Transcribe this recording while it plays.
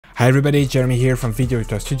Hi everybody, Jeremy here from Video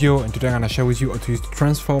Editor Studio, and today I'm going to share with you how to use the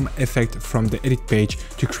transform effect from the edit page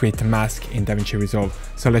to create a mask in Davinci Resolve.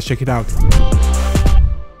 So let's check it out.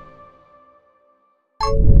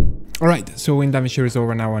 Alright, so in Davinci Resolve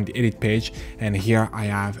we're now on the edit page, and here I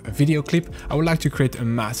have a video clip. I would like to create a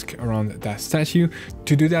mask around that statue.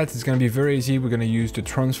 To do that, it's going to be very easy. We're going to use the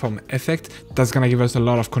transform effect. That's going to give us a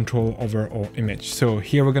lot of control over our image. So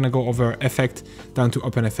here we're going to go over effect, down to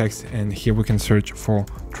open effects, and here we can search for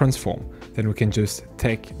transform. Then we can just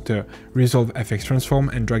take the Resolve FX transform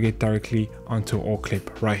and drag it directly onto our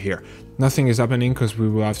clip right here. Nothing is happening because we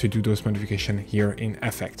will have to do those modifications here in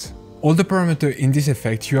effects. All the parameters in this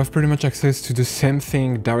effect, you have pretty much access to the same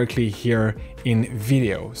thing directly here in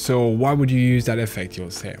video. So why would you use that effect, you'll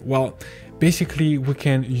say? Well, basically we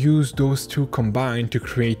can use those two combined to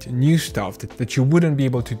create new stuff that you wouldn't be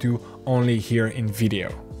able to do only here in video.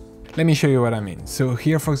 Let me show you what I mean. So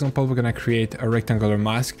here, for example, we're gonna create a rectangular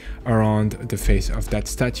mask around the face of that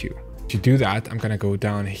statue. To do that, I'm gonna go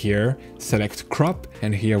down here, select crop,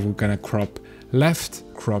 and here we're gonna crop left,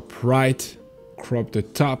 crop right, crop the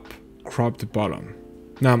top, crop the bottom.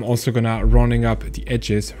 Now I'm also gonna rounding up the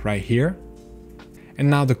edges right here. And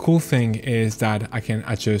now the cool thing is that I can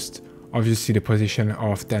adjust obviously the position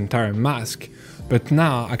of the entire mask, but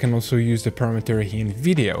now I can also use the parameter here in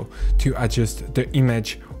video to adjust the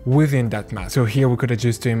image within that mask. So here we could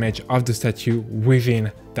adjust the image of the statue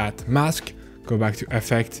within that mask, go back to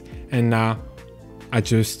effect, and now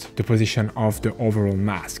adjust the position of the overall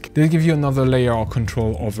mask. This gives you another layer of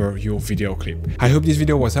control over your video clip. I hope this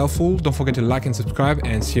video was helpful. Don't forget to like and subscribe,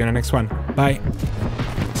 and see you in the next one. Bye.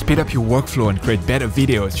 Speed up your workflow and create better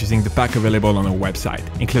videos using the pack available on our website,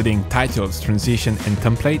 including titles, transition, and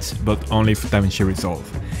templates, but only for Davinci Resolve.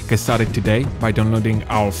 Get started today by downloading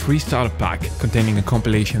our free starter pack containing a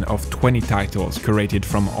compilation of 20 titles curated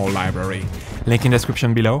from our library. Link in the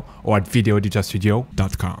description below or at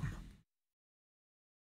videoeditorstudio.com.